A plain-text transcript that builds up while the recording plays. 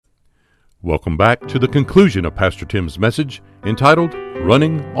Welcome back to the conclusion of Pastor Tim's message entitled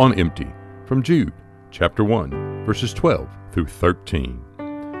Running on Empty from Jude, chapter 1, verses 12 through 13.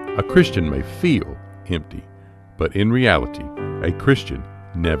 A Christian may feel empty, but in reality, a Christian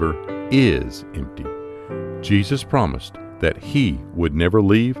never is empty. Jesus promised that He would never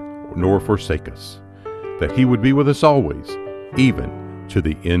leave nor forsake us, that He would be with us always, even to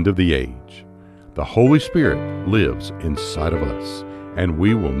the end of the age. The Holy Spirit lives inside of us, and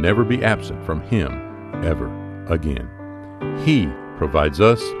we will never be absent from Him ever again. He provides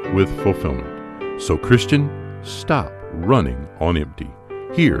us with fulfillment. So, Christian, stop running on empty.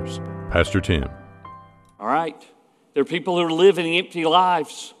 Here's Pastor Tim. All right. There are people who are living empty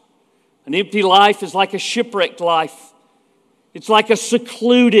lives. An empty life is like a shipwrecked life. It's like a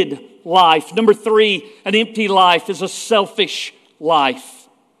secluded life. Number 3, an empty life is a selfish life.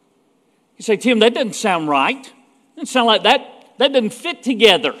 You say, Tim, that doesn't sound right. It doesn't sound like that doesn't fit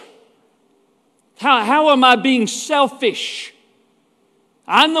together. How am I being selfish?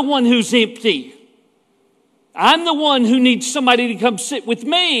 I'm the one who's empty. I'm the one who needs somebody to come sit with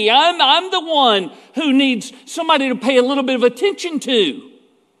me. I'm the one who needs somebody to pay a little bit of attention to.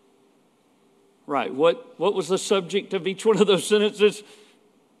 Right, what was the subject of each one of those sentences?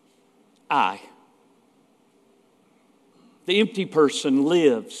 I. The empty person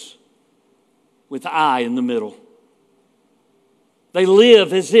lives with I in the middle. They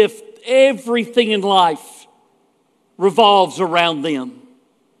live as if everything in life revolves around them.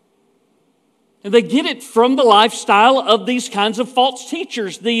 And they get it from the lifestyle of these kinds of false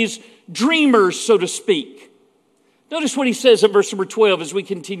teachers, these dreamers, so to speak. Notice what he says in verse number 12 as we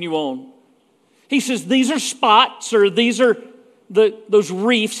continue on. He says, these are spots, or these are those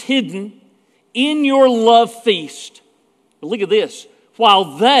reefs hidden in your love feast. But look at this.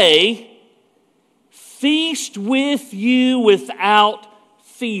 While they feast with you without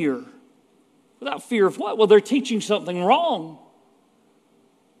fear. Without fear of what? Well, they're teaching something wrong.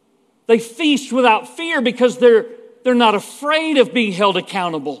 They feast without fear because they're not afraid of being held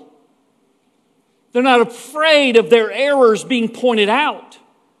accountable. They're not afraid of their errors being pointed out.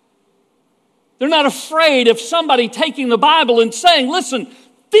 They're not afraid of somebody taking the Bible and saying, listen,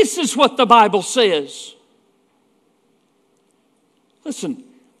 this is what the Bible says. Listen,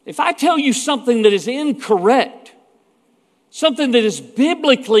 if I tell you something that is incorrect, something that is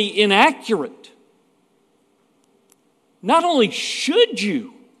biblically inaccurate, not only should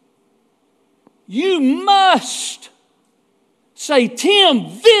you must say,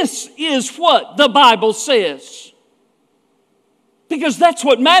 Tim, this is what the Bible says. Because that's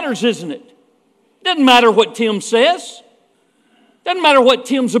what matters, isn't it? It doesn't matter what Tim says. It doesn't matter what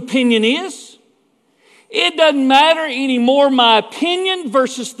Tim's opinion is. It doesn't matter anymore my opinion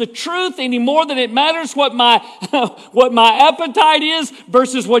versus the truth any more than it matters what my appetite is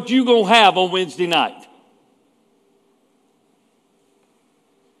versus what you're going to have on Wednesday night.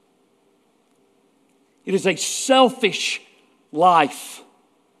 It is a selfish life.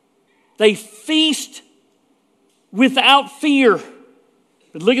 They feast without fear.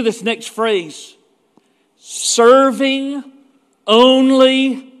 But look at this next phrase. Serving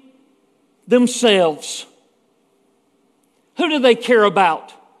only themselves. Who do they care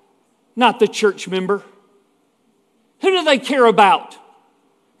about? Not the church member. Who do they care about?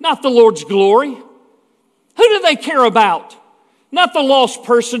 Not the Lord's glory. Who do they care about? Not the lost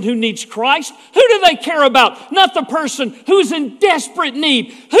person who needs Christ. Who do they care about? Not the person who's in desperate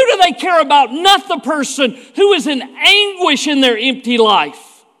need. Who do they care about? Not the person who is in anguish in their empty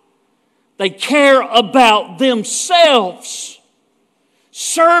life. They care about themselves.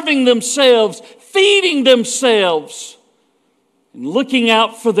 Serving themselves, feeding themselves, and looking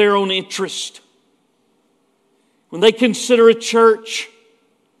out for their own interest. When they consider a church,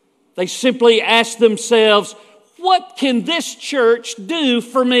 they simply ask themselves, what can this church do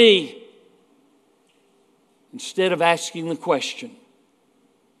for me? Instead of asking the question,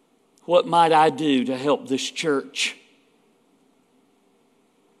 what might I do to help this church?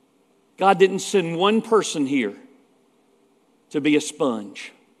 God didn't send one person here to be a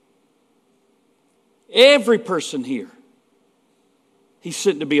sponge. Every person here, He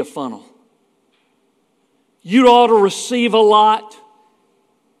sent to be a funnel. You ought to receive a lot,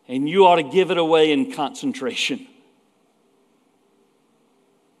 and you ought to give it away in concentration.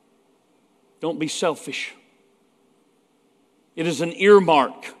 Don't be selfish. It is an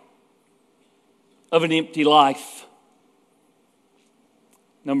earmark of an empty life.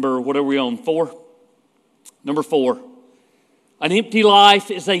 What are we on? 4? Number 4. An empty life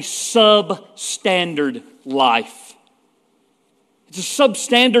is a substandard life. It's a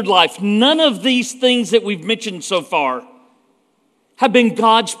substandard life. None of these things that we've mentioned so far have been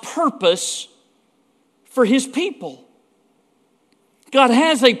God's purpose for His people. God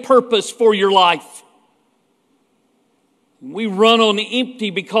has a purpose for your life. We run on empty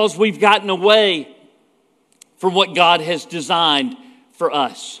because we've gotten away from what God has designed for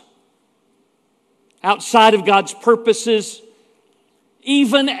us. Outside of God's purposes,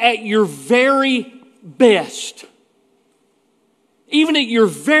 even at your very best,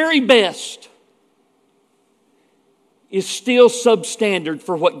 is still substandard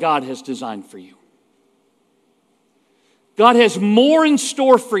for what God has designed for you. God has more in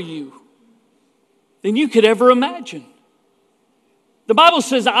store for you than you could ever imagine. The Bible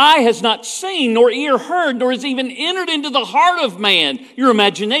says, eye has not seen, nor ear heard, nor has even entered into the heart of man, your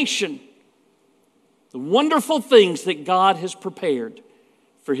imagination, the wonderful things that God has prepared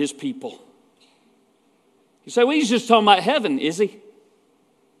for His people. You say, well, He's just talking about heaven, is He?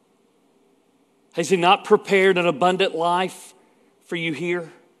 Has He not prepared an abundant life for you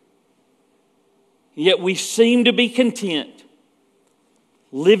here? Yet we seem to be content,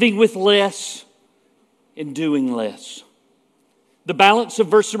 living with less and doing less. The balance of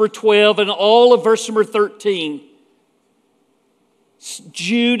verse number 12 and all of verse number 13,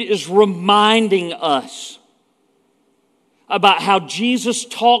 Jude is reminding us about how Jesus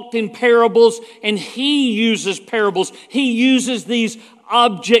talked in parables, and He uses parables. He uses these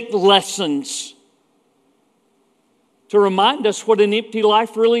object lessons to remind us what an empty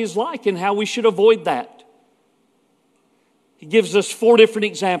life really is like and how we should avoid that. He gives us 4 different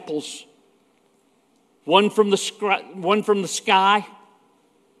examples. One from the sky,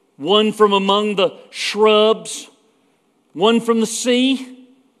 one from among the shrubs, one from the sea,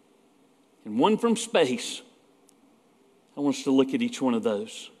 and one from space. I want us to look at each one of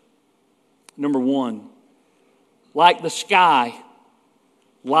those. Number 1, like the sky,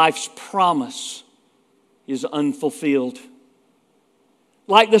 life's promise is unfulfilled.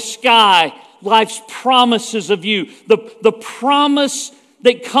 Like the sky, life's promises of you, the promise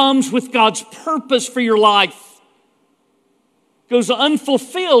that comes with God's purpose for your life, goes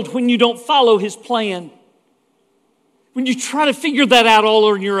unfulfilled when you don't follow His plan. When you try to figure that out all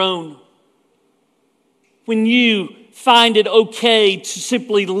on your own. When you find it okay to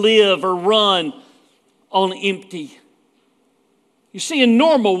simply live or run on empty. You see, in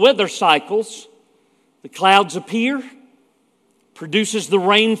normal weather cycles, the clouds appear, produces the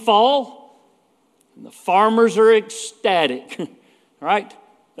rainfall, and the farmers are ecstatic, right?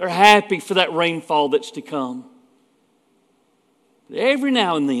 They're happy for that rainfall that's to come. But every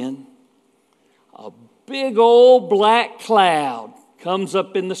now and then, a big old black cloud comes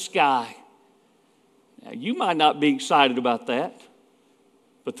up in the sky. Now, you might not be excited about that,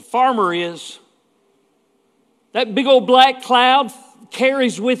 but the farmer is. That big old black cloud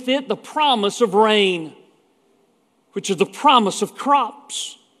carries with it the promise of rain, which is the promise of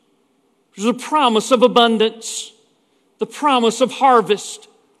crops, which is the promise of abundance, the promise of harvest,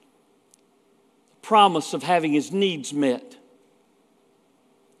 the promise of having his needs met.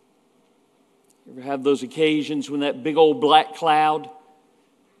 You ever have those occasions when that big old black cloud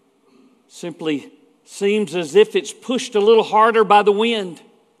simply seems as if it's pushed a little harder by the wind?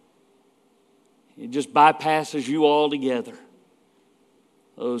 It just bypasses you altogether.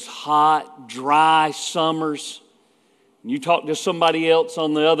 Those hot, dry summers. You talk to somebody else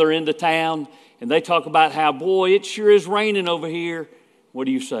on the other end of town, and they talk about how, boy, it sure is raining over here. What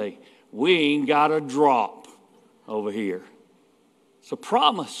do you say? We ain't got a drop over here. It's a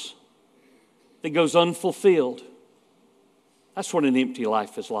promise that goes unfulfilled. That's what an empty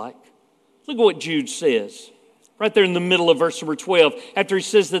life is like. Look at what Jude says. Right there in the middle of verse number 12, after he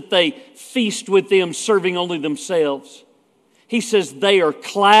says that they feast with them, serving only themselves. He says they are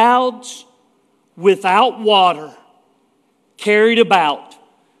clouds without water, carried about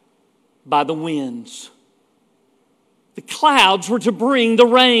by the winds. The clouds were to bring the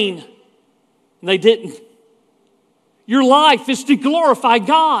rain, and they didn't. Your life is to glorify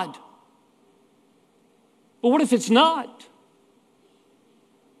God. But what if it's not?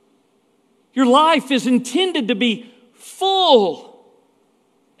 Your life is intended to be full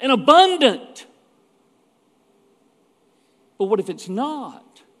and abundant. But what if it's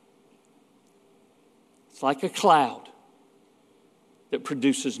not? It's like a cloud that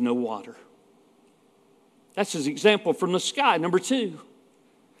produces no water. That's his example from the sky. Number 2,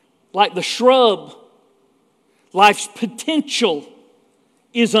 like the shrub, life's potential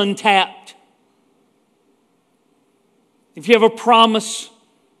is untapped. If you have a promise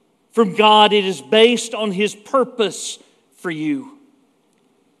from God, it is based on His purpose for you.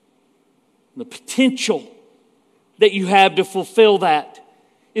 The potential that you have to fulfill that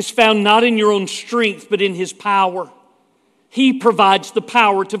is found not in your own strength, but in His power. He provides the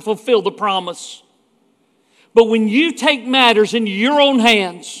power to fulfill the promise. But when you take matters into your own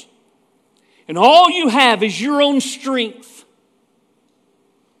hands, and all you have is your own strength,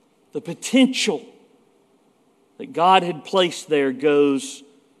 the potential that God had placed there goes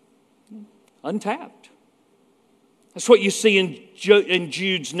untapped. That's what you see in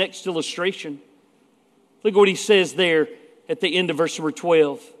Jude's next illustration. Look at what he says there at the end of verse number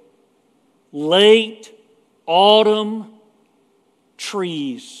 12. Late autumn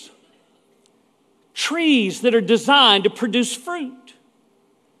trees. Trees that are designed to produce fruit.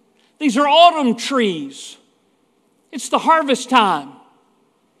 These are autumn trees. It's the harvest time.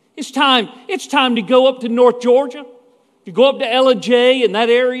 It's time to go up to North Georgia, to go up to Ella in that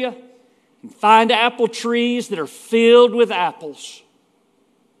area and find apple trees that are filled with apples.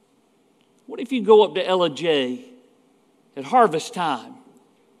 What if you go up to Ella at harvest time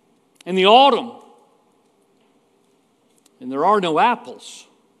in the autumn and there are no apples?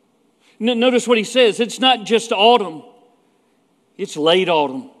 Notice what he says. It's not just autumn. It's late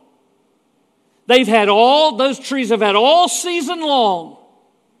autumn. Those trees have had all season long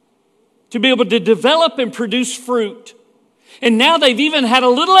to be able to develop and produce fruit. And now they've even had a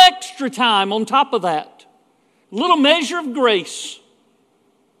little extra time on top of that. A little measure of grace.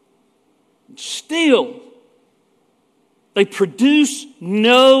 Still, they produce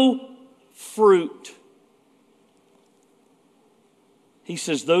no fruit. He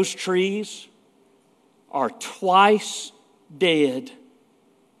says those trees are twice dead.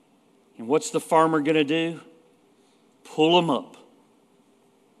 And what's the farmer going to do? Pull them up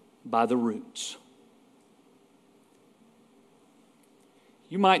by the roots.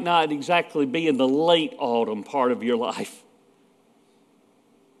 You might not exactly be in the late autumn part of your life.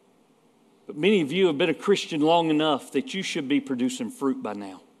 But many of you have been a Christian long enough that you should be producing fruit by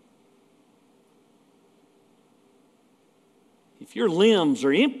now. If your limbs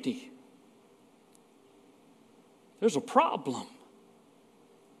are empty, there's a problem.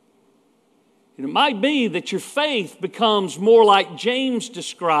 And it might be that your faith becomes more like James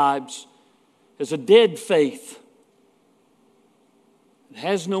describes as a dead faith. It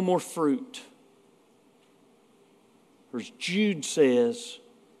has no more fruit. Or as Jude says,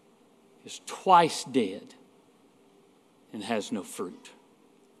 is twice dead and has no fruit.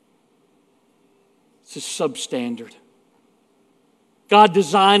 It's a substandard. God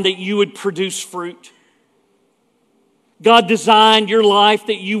designed that you would produce fruit. God designed your life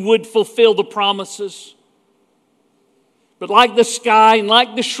that you would fulfill the promises. But like the sky and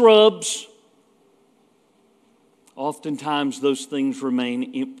like the shrubs, oftentimes those things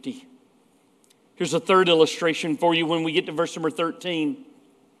remain empty. Here's a third illustration for you when we get to verse number 13.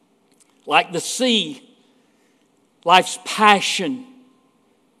 Like the sea, life's passion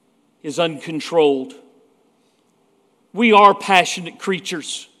is uncontrolled. We are passionate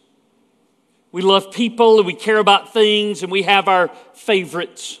creatures. We love people and we care about things and we have our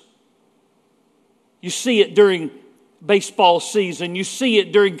favorites. You see it during baseball season. You see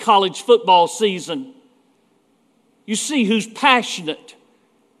it during college football season. You see who's passionate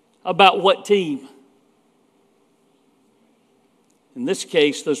about what team. In this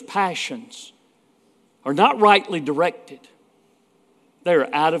case, those passions are not rightly directed. They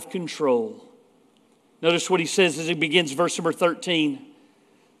are out of control. Notice what he says as he begins verse number 13.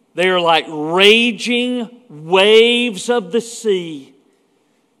 They are like raging waves of the sea.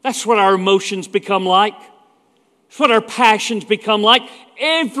 That's what our emotions become like. That's what our passions become like.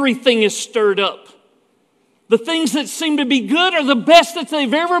 Everything is stirred up. The things that seem to be good are the best that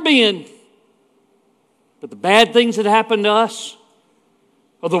they've ever been. But the bad things that happen to us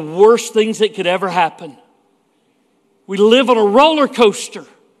are the worst things that could ever happen. We live on a roller coaster.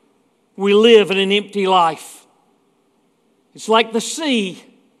 We live in an empty life. It's like the sea,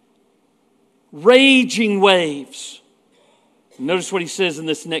 raging waves. Notice what he says in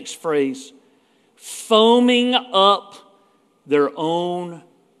this next phrase. Foaming up their own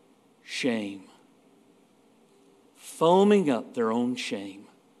shame. Foaming up their own shame.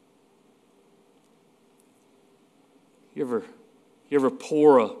 You ever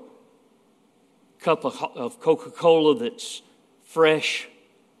pour a cup of Coca-Cola that's fresh?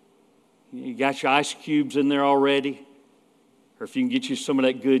 You got your ice cubes in there already? Or if you can get you some of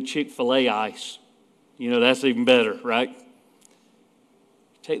that good Chick-fil-A ice, that's even better, right?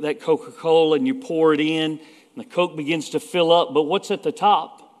 Take that Coca-Cola and you pour it in, and the Coke begins to fill up, but what's at the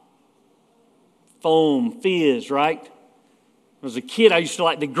top? Foam, fizz, right? As a kid, I used to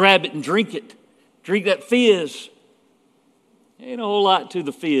like to grab it and drink it. Drink that fizz. Ain't a whole lot to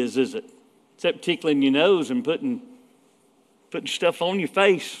the fizz, is it? Except tickling your nose and putting stuff on your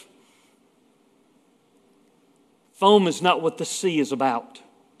face. Foam is not what the sea is about.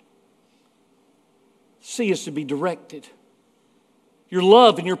 The sea is to be directed. Your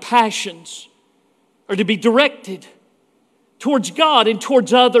love and your passions are to be directed towards God and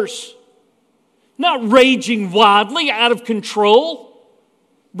towards others. Not raging wildly out of control,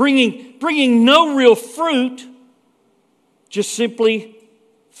 bringing no real fruit, just simply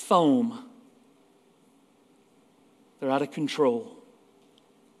foam. They're out of control.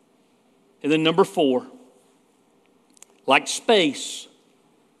 And then number 4, like space,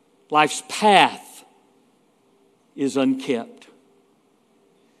 life's path is unkept.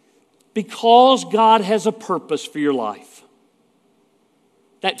 Because God has a purpose for your life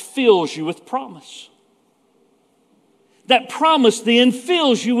that fills you with promise. That promise then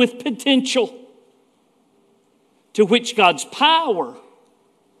fills you with potential to which God's power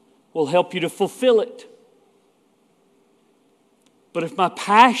will help you to fulfill it. But if my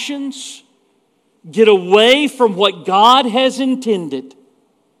passions get away from what God has intended,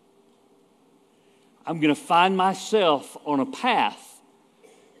 I'm going to find myself on a path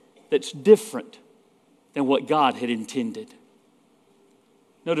that's different than what God had intended.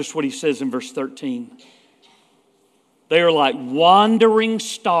 Notice what he says in verse 13. They are like wandering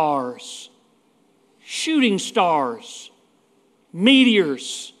stars, shooting stars,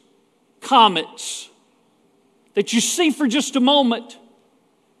 meteors, comets that you see for just a moment,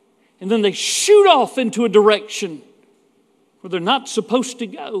 and then they shoot off into a direction where they're not supposed to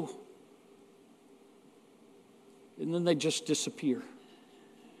go. And then they just disappear.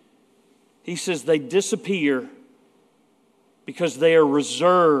 He says they disappear because they are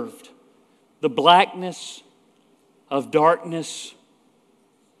reserved the blackness of darkness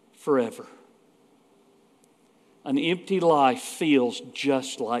forever. An empty life feels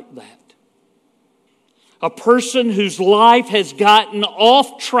just like that. A person whose life has gotten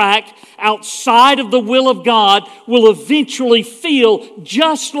off track outside of the will of God will eventually feel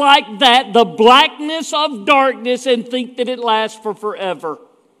just like that, the blackness of darkness, and think that it lasts for forever.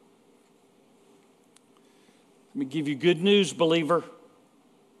 Let me give you good news, believer.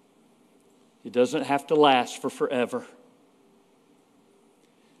 It doesn't have to last for forever.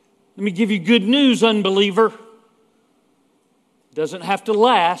 Let me give you good news, unbeliever. It doesn't have to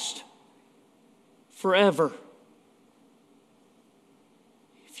last forever.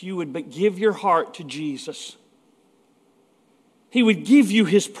 If you would but give your heart to Jesus, He would give you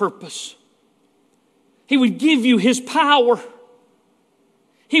His purpose. He would give you His power.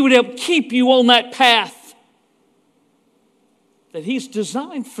 He would help keep you on that path that He's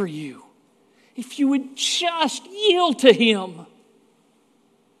designed for you. If you would just yield to Him.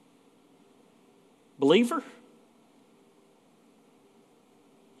 Believer,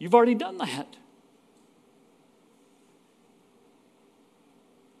 you've already done that.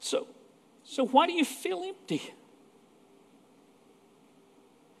 So why do you feel empty?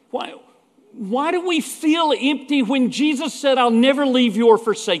 Why do we feel empty when Jesus said, I'll never leave you or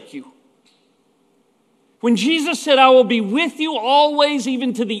forsake you? When Jesus said, I will be with you always,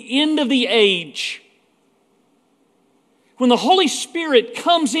 even to the end of the age. When the Holy Spirit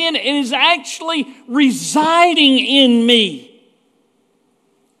comes in and is actually residing in me.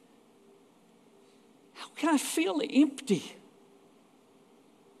 How can I feel empty?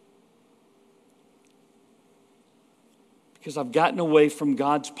 Because I've gotten away from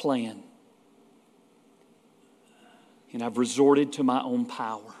God's plan. And I've resorted to my own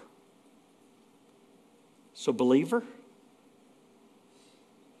power. So, believer,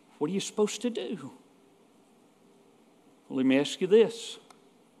 what are you supposed to do? Well, let me ask you this.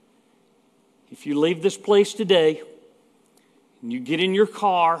 If you leave this place today and you get in your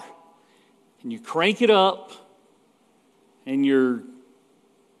car and you crank it up and your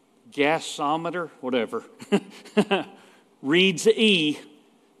gasometer, whatever, reads E,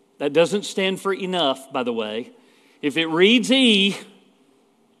 that doesn't stand for enough, by the way. If it reads E,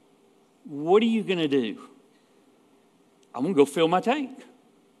 what are you going to do? I'm going to go fill my tank.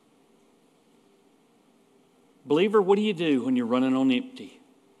 Believer, what do you do when you're running on empty?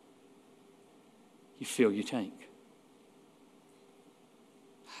 You fill your tank.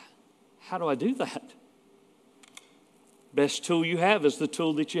 How do I do that? Best tool you have is the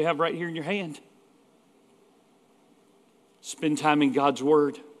tool that you have right here in your hand. Spend time in God's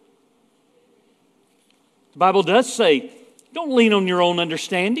Word. The Bible does say, don't lean on your own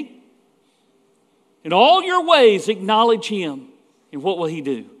understanding. In all your ways, acknowledge Him. And what will He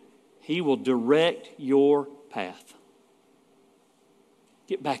do? He will direct your path.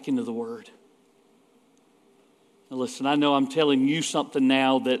 Get back into the Word. Now listen, I know I'm telling you something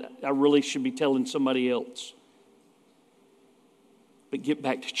now that I really should be telling somebody else. But get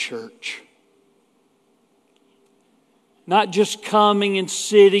back to church. Not just coming and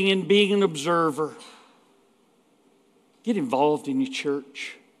sitting and being an observer. Get involved in your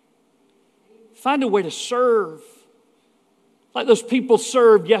church. Find a way to serve. Like those people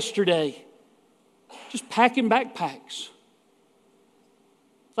served yesterday. Just packing backpacks.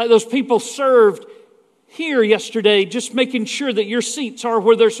 Like those people served here yesterday, just making sure that your seats are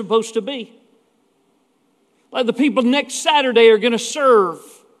where they're supposed to be. Like the people next Saturday are going to serve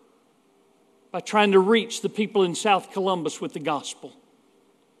by trying to reach the people in South Columbus with the gospel.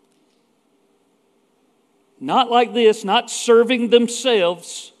 Not like this, not serving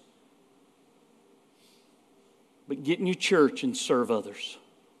themselves, but get in your church and serve others.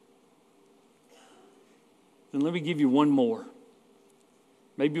 Then let me give you one more.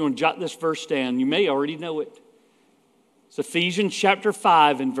 Maybe you want to jot this verse down. You may already know it. It's Ephesians chapter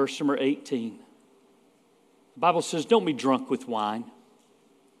 5 and verse number 18. The Bible says, don't be drunk with wine,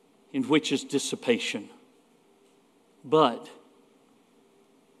 in which is dissipation, but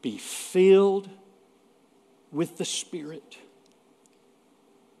be filled with the Spirit.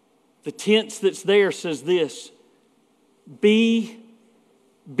 The tense that's there says this, be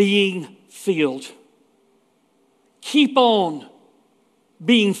being filled. Keep on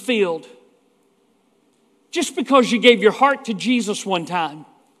being filled. Just because you gave your heart to Jesus one time,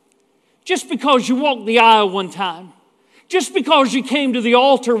 just because you walked the aisle one time, just because you came to the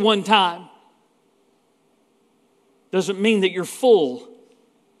altar one time, doesn't mean that you're full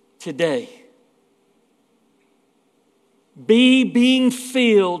today. Be being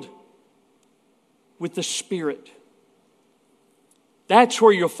filled with the Spirit. That's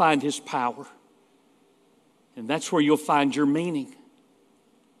where you'll find His power. And that's where you'll find your meaning.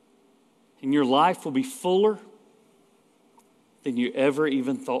 And your life will be fuller than you ever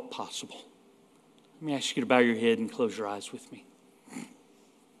even thought possible. Let me ask you to bow your head and close your eyes with me.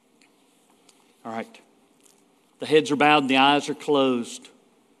 All right. The heads are bowed and the eyes are closed.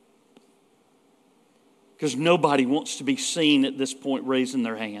 Because nobody wants to be seen at this point raising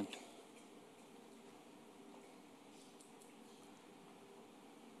their hand.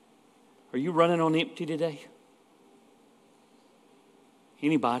 Are you running on empty today?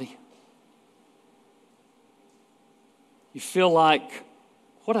 Anybody? You feel like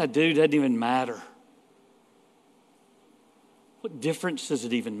what I do doesn't even matter. What difference does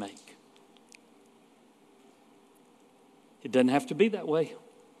it even make? It doesn't have to be that way.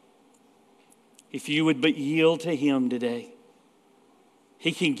 If you would but yield to Him today,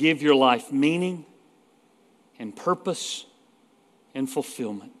 He can give your life meaning and purpose and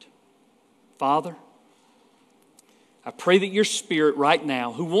fulfillment. Father, I pray that your Spirit right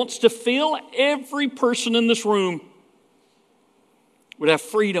now, who wants to fill every person in this room, would have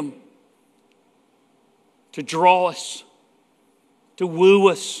freedom to draw us, to woo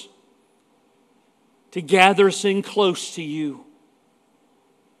us, to gather us in close to you.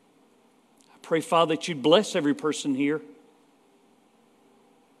 I pray, Father, that you'd bless every person here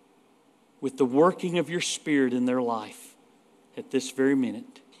with the working of your Spirit in their life at this very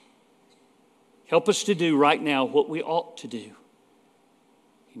minute. Help us to do right now what we ought to do.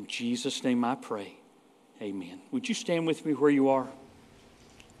 In Jesus' name I pray. Amen. Would you stand with me where you are?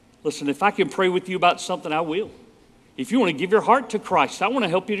 Listen, if I can pray with you about something, I will. If you want to give your heart to Christ, I want to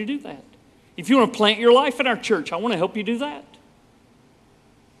help you to do that. If you want to plant your life in our church, I want to help you do that.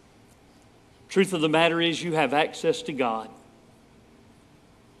 Truth of the matter is you have access to God.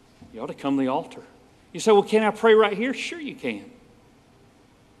 You ought to come to the altar. You say, well, can I pray right here? Sure you can.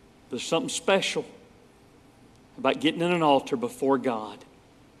 There's something special about getting in an altar before God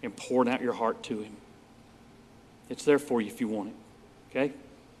and pouring out your heart to Him. It's there for you if you want it. Okay?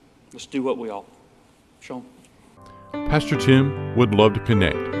 Let's do what we ought. Sean? Pastor Tim would love to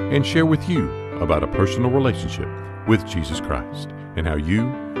connect and share with you about a personal relationship with Jesus Christ and how you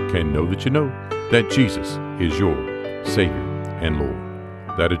can know that Jesus is your Savior and Lord.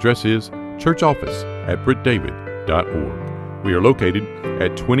 That address is churchoffice@brittdavid.org. We are located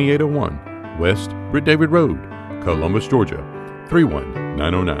at 2801 West Britt David Road, Columbus, Georgia,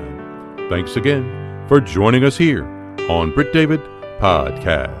 31909. Thanks again for joining us here on Britt David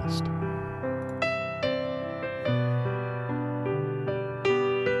Podcast.